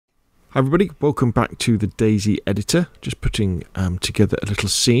Hi everybody, welcome back to the DayZ Editor. Just putting together a little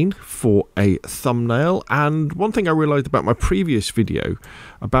scene for a thumbnail. And one thing I realised about my previous video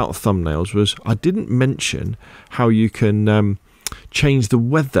about thumbnails was I didn't mention how you can change the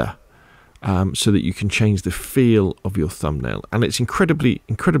weather so that you can change the feel of your thumbnail. And it's incredibly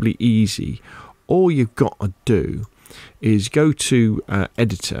easy. All you've got to do is go to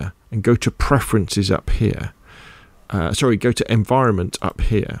Editor and go to Preferences up here. Go to Environment up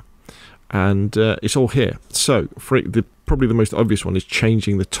here. And it's all here. So probably the most obvious one is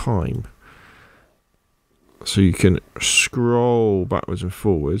changing the time. So you can scroll backwards and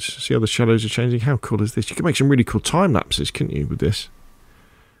forwards. See how the shadows are changing? How cool is this? You can make some really cool time lapses, couldn't you, with this?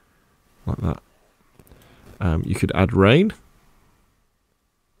 Like that. You could add rain.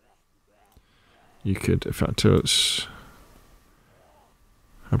 You could, in fact, how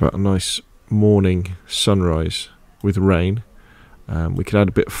about a nice morning sunrise with rain? We could add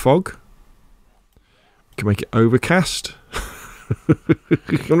a bit of fog. Can make it overcast.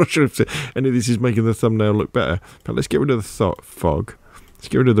 I'm not sure if any of this is making the thumbnail look better, but let's get rid of the fog. Let's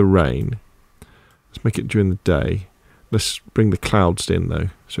get rid of the rain. Let's make it during the day. Let's bring the clouds in though,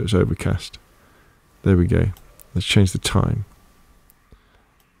 so it's overcast. There we go. Let's change the time.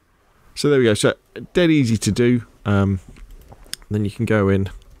 So there we go. So dead easy to do. Then you can go in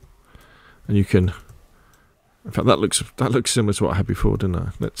and you can. In fact, that looks similar to what I had before, didn't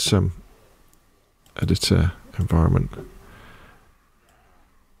I? Let's Editor, environment.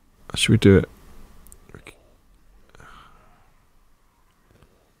 Should we do it?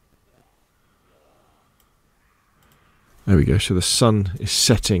 There we go. So the sun is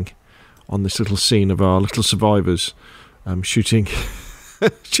setting on this little scene of our little survivors shooting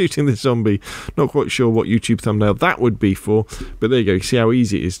shooting the zombie. Not quite sure what YouTube thumbnail that would be for, but there you go. You see how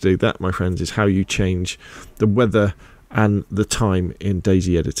easy it is to do that, my friends, is how you change the weather and the time in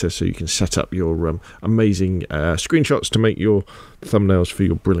DayZ Editor, so you can set up your amazing screenshots to make your thumbnails for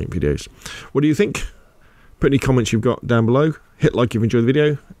your brilliant videos. What do you think? Put any comments you've got down below. Hit like if you enjoyed the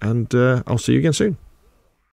video, and I'll see you again soon.